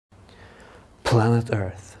Planet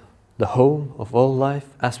Earth, the home of all life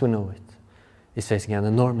as we know it, is facing an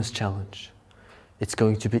enormous challenge. It's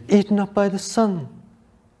going to be eaten up by the sun.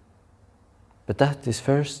 But that is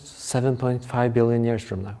first 7.5 billion years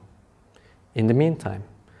from now. In the meantime,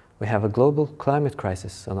 we have a global climate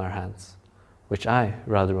crisis on our hands, which I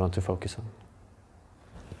rather want to focus on.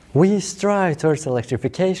 We strive towards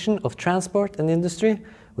electrification of transport and industry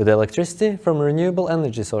with electricity from renewable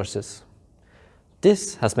energy sources.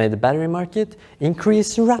 This has made the battery market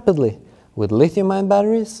increase rapidly, with lithium-ion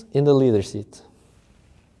batteries in the leader seat.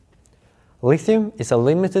 Lithium is a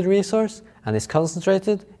limited resource and is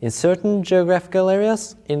concentrated in certain geographical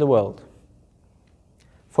areas in the world.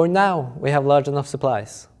 For now, we have large enough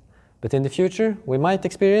supplies, but in the future we might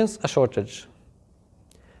experience a shortage.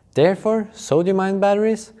 Therefore, sodium-ion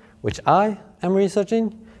batteries, which I am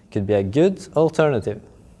researching, could be a good alternative.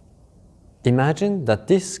 Imagine that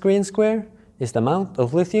this green square is the amount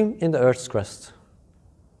of lithium in the Earth's crust.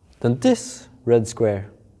 Then this red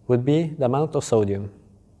square would be the amount of sodium.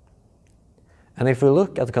 And if we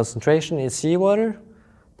look at the concentration in seawater,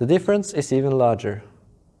 the difference is even larger.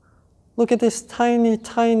 Look at this tiny,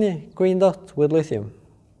 tiny green dot with lithium.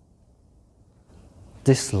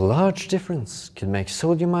 This large difference could make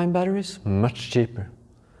sodium-ion batteries much cheaper.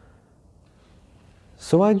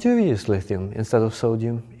 So why do we use lithium instead of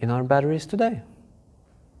sodium in our batteries today?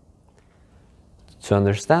 To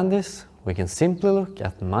understand this, we can simply look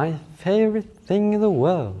at my favorite thing in the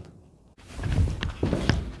world.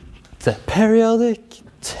 The periodic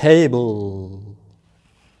table.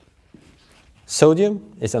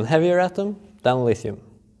 Sodium is a heavier atom than lithium.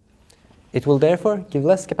 It will therefore give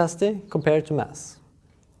less capacity compared to mass.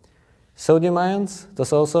 Sodium ions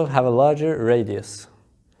thus also have a larger radius.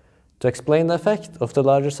 To explain the effect of the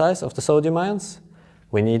larger size of the sodium ions,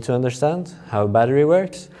 we need to understand how a battery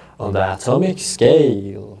works on the atomic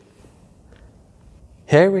scale.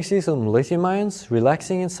 Here we see some lithium ions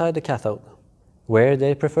relaxing inside the cathode, where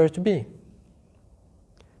they prefer to be.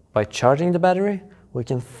 By charging the battery, we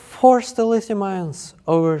can force the lithium ions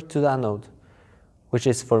over to the anode, which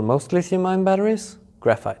is for most lithium-ion batteries,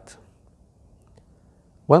 graphite.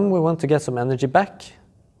 When we want to get some energy back,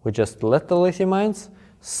 we just let the lithium ions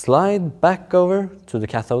slide back over to the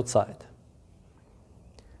cathode side.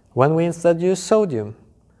 When we instead use sodium,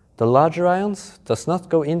 the larger ions does not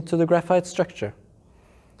go into the graphite structure.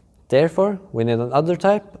 Therefore, we need another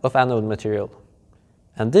type of anode material.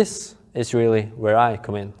 And this is really where I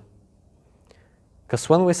come in. Because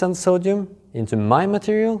when we send sodium into my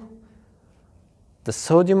material, the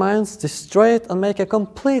sodium ions destroy it and make a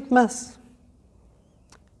complete mess.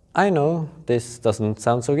 I know this doesn't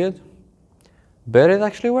sound so good, but it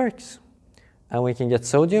actually works. And we can get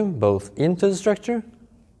sodium both into the structure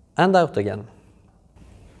and out again.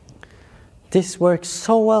 This works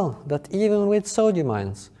so well that even with sodium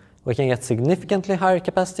ions, we can get significantly higher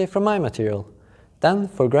capacity from my material than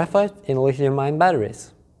for graphite in lithium-ion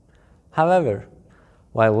batteries. However,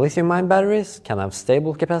 while lithium-ion batteries can have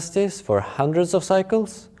stable capacities for hundreds of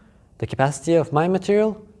cycles, the capacity of my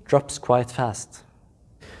material drops quite fast.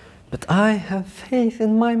 But I have faith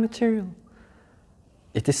in my material.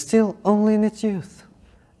 It is still only in its youth,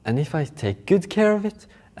 and if I take good care of it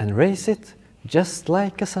and raise it just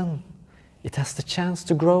like a sun, it has the chance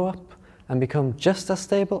to grow up and become just as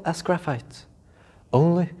stable as graphite,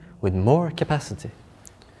 only with more capacity.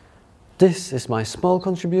 This is my small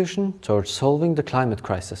contribution towards solving the climate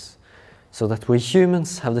crisis, so that we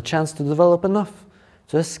humans have the chance to develop enough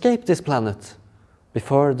to escape this planet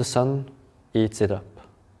before the sun eats it up.